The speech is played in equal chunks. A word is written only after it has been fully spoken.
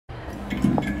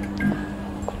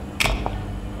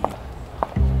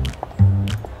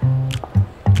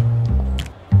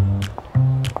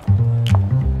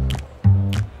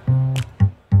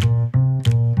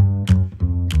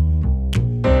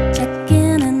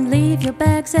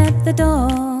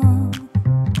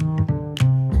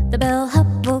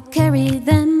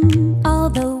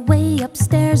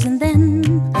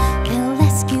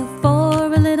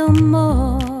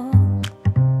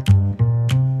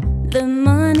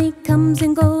money comes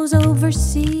and goes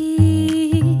overseas.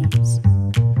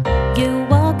 You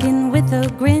walk in with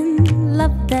a grin,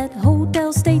 love that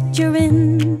hotel state you're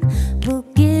in. We'll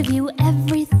give you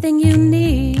everything you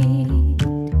need.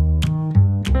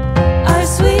 Our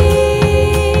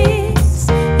sweets,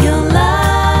 you'll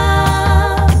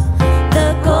love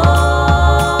the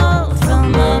gold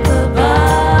from up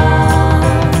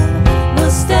above.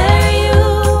 We'll stare you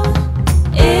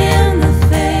in the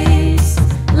face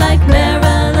like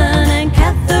Marilyn and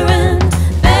Catherine.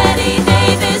 Betty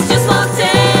Davis just walked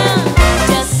in.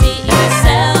 Just seat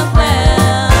yourself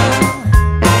well,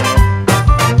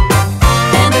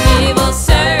 and we will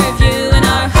serve you in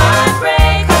our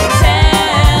Heartbreak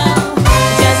Hotel.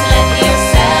 Just let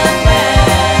yourself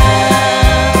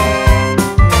well,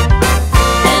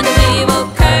 and we will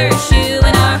curse you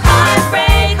in our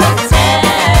Heartbreak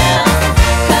Hotel.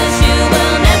 'Cause you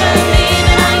will never leave,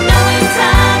 and I know in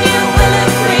time you will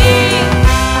agree.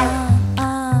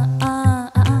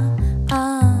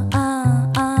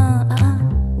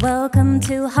 Welcome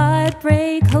to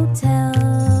Heartbreak Hotel.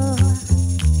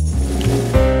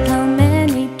 How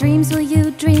many dreams will you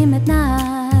dream at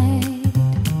night?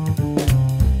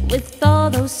 With all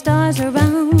those stars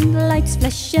around, lights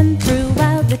flashing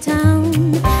throughout the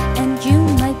town, and you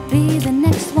might be the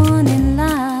next one in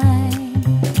line.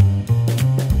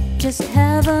 Just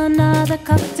have another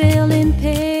cocktail in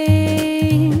paradise.